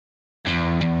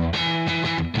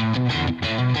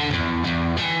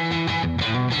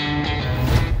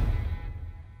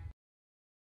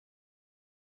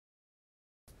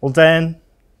Well, Dan,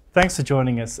 thanks for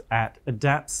joining us at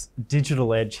ADAPT's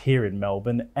Digital Edge here in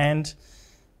Melbourne. And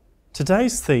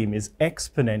today's theme is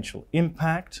exponential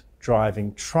impact,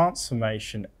 driving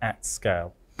transformation at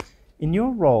scale. In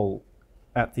your role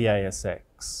at the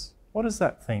ASX, what does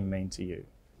that theme mean to you?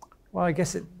 Well, I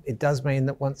guess it does mean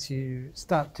that once you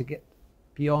start to get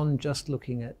beyond just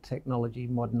looking at technology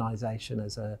modernisation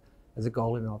as a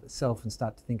goal in and of itself and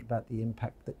start to think about the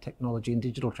impact that technology and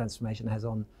digital transformation has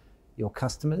on your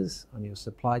customers, on your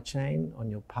supply chain, on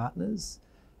your partners,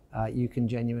 you can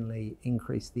genuinely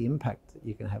increase the impact that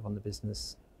you can have on the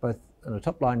business, both on a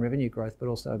top line revenue growth, but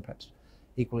also perhaps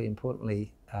equally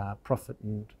importantly, profit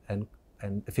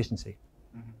and efficiency.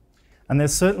 Mm-hmm. And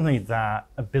there's certainly that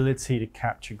ability to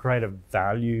capture greater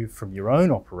value from your own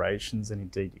operations and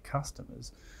indeed your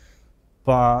customers.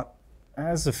 But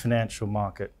as a financial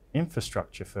market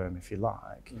infrastructure firm, if you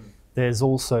like, there's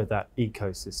also that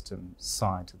ecosystem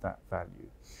side to that value.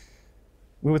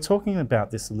 We were talking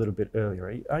about this a little bit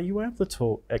earlier. Are you able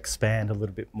to expand a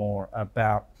little bit more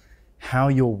about how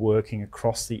you're working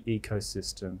across the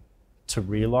ecosystem to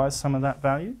realise some of that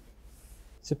value?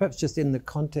 So perhaps just in the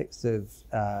context of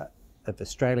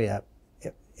Australia,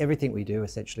 everything we do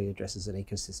essentially addresses an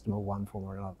ecosystem of one form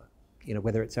or another. You know,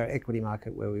 whether it's our equity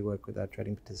market where we work with our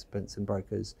trading participants and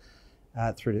brokers,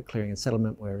 through to clearing and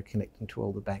settlement where we're connecting to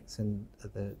all the banks and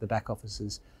the back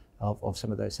offices of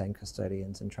some of those same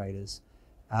custodians and traders,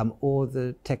 or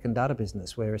the tech and data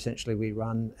business where essentially we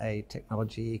run a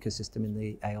technology ecosystem in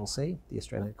the ALC, the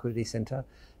Australian Liquidity Centre,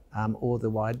 or the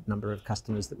wide number of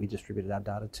customers that we distributed our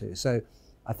data to. So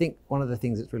I think one of the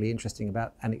things that's really interesting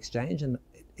about an exchange, and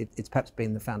it's perhaps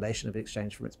been the foundation of an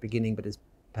exchange from its beginning, but is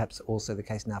perhaps also the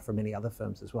case now for many other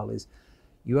firms as well, is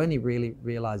you only really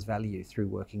realise value through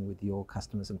working with your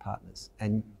customers and partners.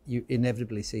 And you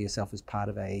inevitably see yourself as part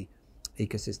of a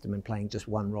ecosystem and playing just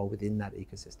one role within that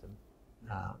ecosystem.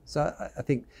 So I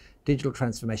think digital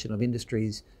transformation of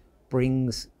industries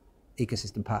brings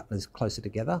ecosystem partners closer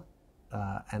together.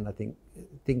 And I think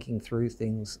thinking through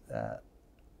things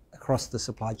across the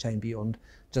supply chain beyond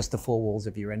just the four walls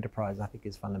of your enterprise, I think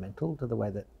is fundamental to the way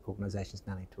that organisations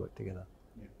now need to work together.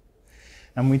 Yeah.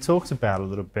 And we talked about a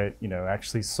little bit, you know,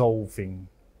 actually solving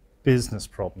business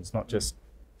problems, not just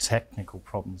technical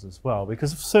problems as well,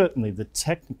 because certainly the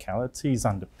technicalities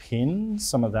underpin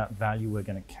some of that value we're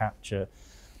going to capture,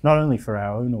 not only for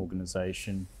our own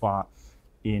organisation, but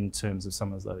in terms of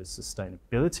some of those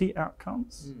sustainability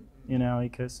outcomes in our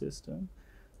ecosystem.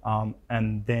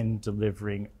 And then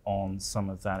delivering on some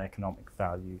of that economic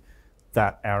value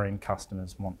that our end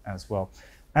customers want as well.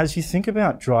 As you think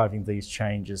about driving these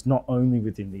changes, not only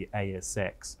within the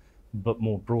ASX, but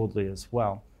more broadly as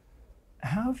well,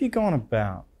 how have you gone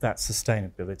about that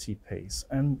sustainability piece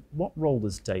and what role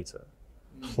does data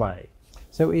play?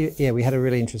 So we had a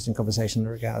really interesting conversation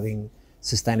regarding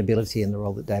sustainability and the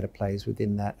role that data plays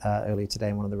within that earlier today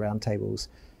in one of the roundtables.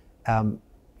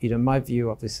 You know, my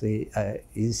view obviously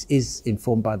is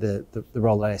informed by the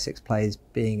role that ASX plays,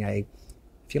 being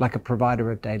if you like, a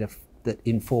provider of data that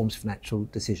informs financial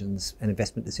decisions and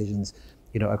investment decisions,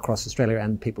 you know, across Australia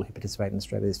and people who participate in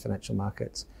Australia's financial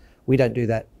markets. We don't do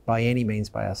that by any means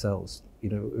by ourselves. You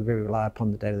know, we very rely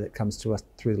upon the data that comes to us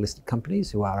through the listed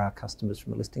companies who are our customers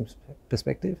from a listing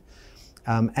perspective.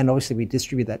 And obviously we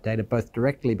distribute that data both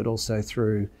directly, but also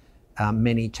through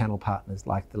many channel partners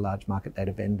like the large market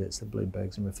data vendors, the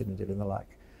Bloombergs and Refinitiv and the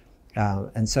like.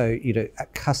 And so, you know,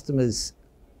 customers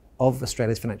of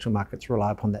Australia's financial markets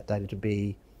rely upon that data to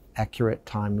be accurate,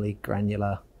 timely,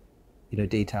 granular, you know,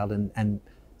 detailed and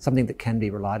something that can be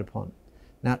relied upon.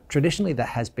 Now, traditionally that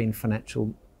has been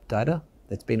financial data.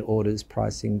 That's been orders,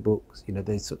 pricing, books, you know,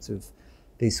 these sorts of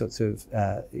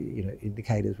you know,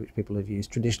 indicators which people have used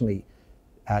traditionally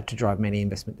to drive many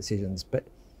investment decisions. But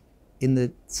in the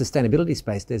sustainability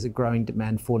space, there's a growing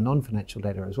demand for non-financial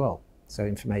data as well. So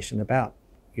information about,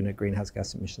 you know, greenhouse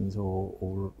gas emissions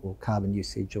or carbon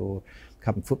usage or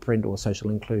carbon footprint or social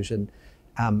inclusion.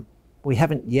 We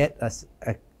haven't yet,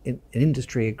 an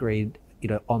industry agreed, you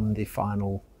know, on the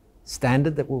final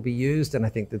standard that will be used, and I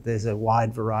think that there's a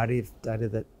wide variety of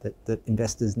data that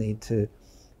investors need to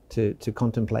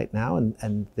contemplate now,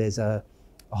 and there's a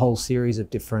whole series of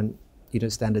different, you know,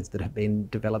 standards that have been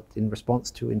developed in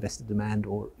response to investor demand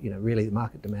or, you know, really the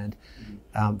market demand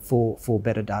for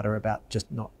better data about just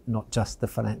not just the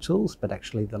financials, but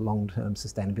actually the long-term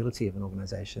sustainability of an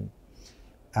organisation.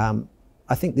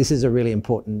 I think this is a really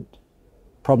important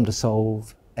problem to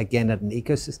solve, again, at an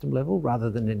ecosystem level rather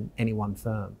than in any one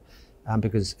firm.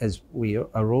 Because as we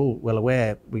are all well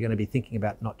aware, we're going to be thinking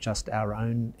about not just our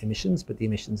own emissions, but the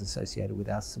emissions associated with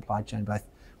our supply chain, both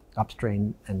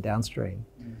upstream and downstream.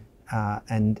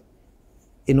 And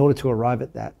in order to arrive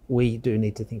at that, we do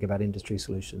need to think about industry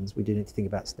solutions. We do need to think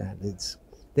about standards.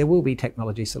 There will be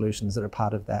technology solutions that are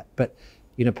part of that, but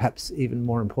perhaps even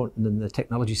more important than the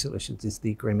technology solutions is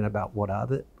the agreement about what are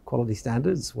the quality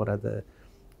standards, what are the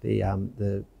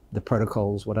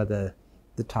protocols, what are the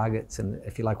targets, and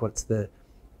if you like, what's the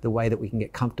way that we can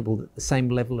get comfortable that the same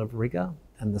level of rigor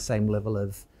and the same level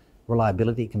of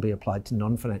reliability can be applied to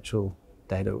non-financial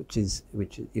data, which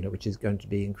is going to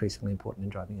be increasingly important in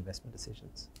driving investment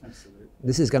decisions. Absolutely.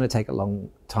 This is going to take a long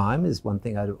time, is one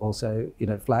thing I'd also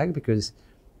flag, because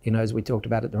as we talked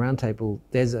about at the roundtable,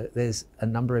 there's a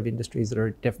number of industries that are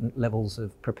at different levels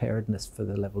of preparedness for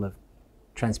the level of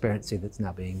transparency that's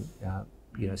now being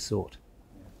sought.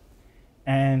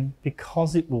 And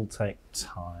because it will take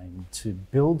time to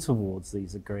build towards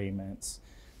these agreements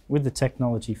with the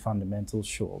technology fundamentals,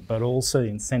 sure, but also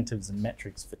incentives and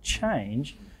metrics for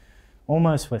change,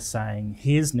 almost we're saying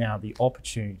here's now the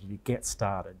opportunity to get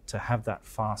started, to have that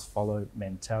fast follow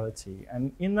mentality.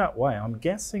 And in that way, I'm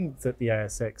guessing that the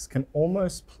ASX can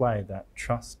almost play that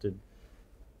trusted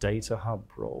data hub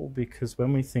role, because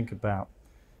when we think about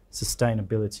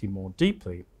sustainability more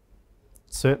deeply,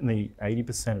 certainly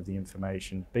 80% of the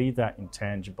information, be that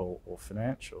intangible or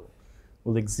financial,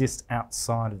 will exist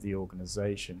outside of the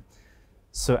organisation.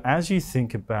 So as you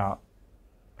think about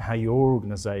how your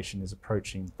organisation is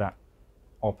approaching that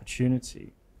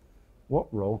opportunity, what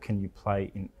role can you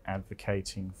play in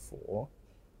advocating for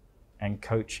and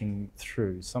coaching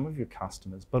through some of your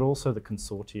customers, but also the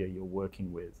consortia you're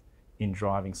working with in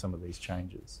driving some of these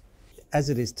changes? As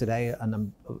it is today, a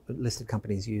number of listed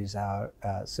companies use our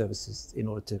services in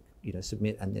order to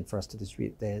submit and then for us to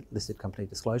distribute their listed company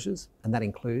disclosures, and that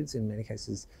includes, in many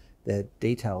cases, the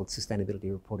detailed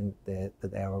sustainability reporting that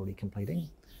they are already completing.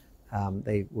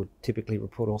 They would typically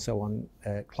report also on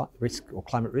risk or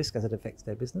climate risk as it affects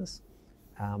their business.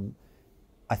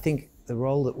 I think the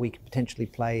role that we could potentially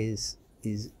play is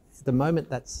at the moment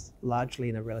that's largely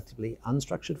in a relatively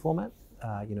unstructured format.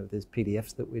 There's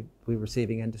PDFs that we're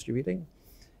receiving and distributing.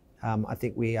 I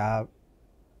think we are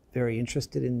very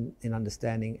interested in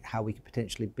understanding how we could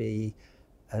potentially be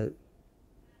a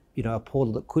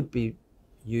portal that could be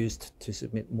used to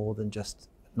submit more than just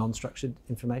non-structured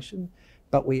information.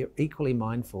 But we are equally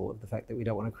mindful of the fact that we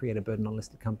don't want to create a burden on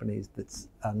listed companies that's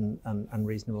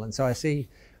unreasonable. And so I see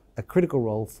a critical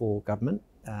role for government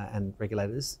and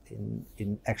regulators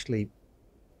in actually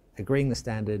agreeing the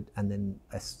standard and then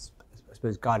I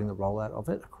suppose guiding the rollout of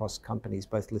it across companies,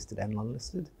 both listed and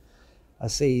non-listed. I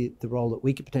see the role that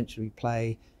we could potentially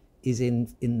play is in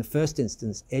the first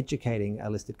instance educating our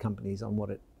listed companies on what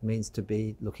it means to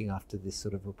be looking after this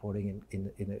sort of reporting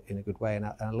in a good way. And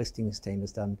our listings team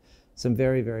has done some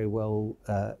very, very well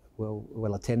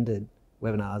attended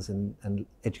webinars and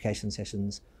education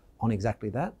sessions on exactly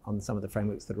that, on some of the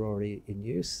frameworks that are already in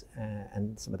use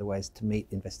and some of the ways to meet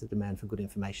investor demand for good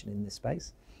information in this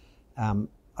space.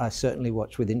 I certainly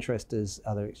watch with interest as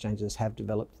other exchanges have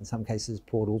developed, in some cases,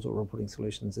 portals or reporting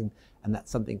solutions, and that's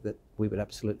something that we would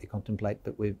absolutely contemplate.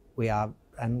 But we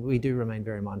do remain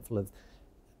very mindful of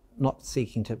not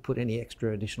seeking to put any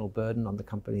extra additional burden on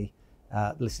the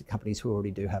listed companies who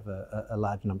already do have a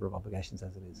large number of obligations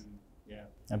as it is. Yeah,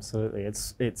 absolutely.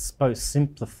 It's both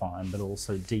simplifying but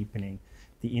also deepening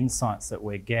the insights that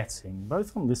we're getting,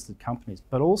 both from listed companies,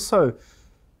 but also,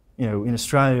 in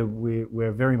Australia,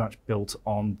 we're very much built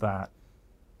on that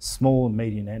small and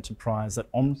medium enterprise,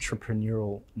 that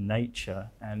entrepreneurial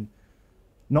nature, and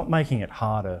not making it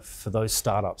harder for those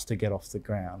startups to get off the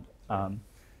ground.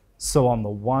 So on the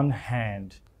one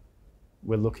hand,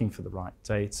 we're looking for the right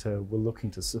data, we're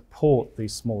looking to support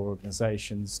these small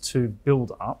organisations to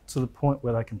build up to the point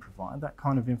where they can provide that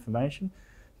kind of information,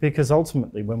 because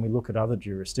ultimately when we look at other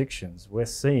jurisdictions, we're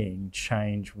seeing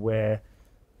change where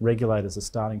regulators are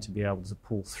starting to be able to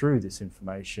pull through this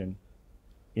information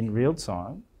in real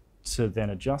time to then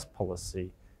adjust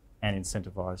policy and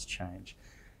incentivise change.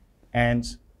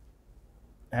 And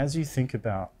as you think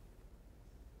about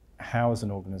how as an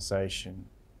organisation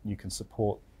you can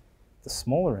support the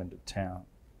smaller end of town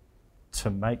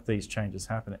to make these changes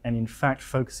happen, and in fact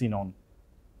focusing on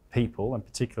people, in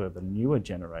particular the newer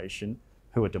generation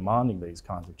who are demanding these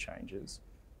kinds of changes,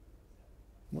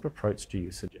 what approach do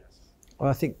you suggest? Well,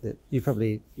 I think that you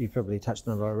probably touched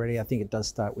on it already. I think it does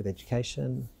start with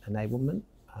education, enablement,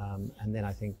 and then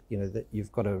I think that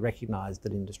you've got to recognise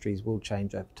that industries will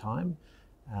change over time.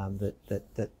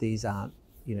 That these aren't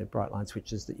bright line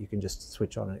switches that you can just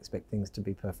switch on and expect things to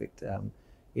be perfect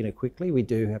quickly. We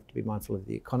do have to be mindful of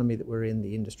the economy that we're in,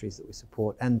 the industries that we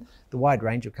support, and the wide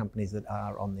range of companies that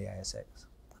are on the ASX.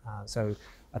 So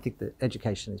I think that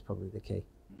education is probably the key.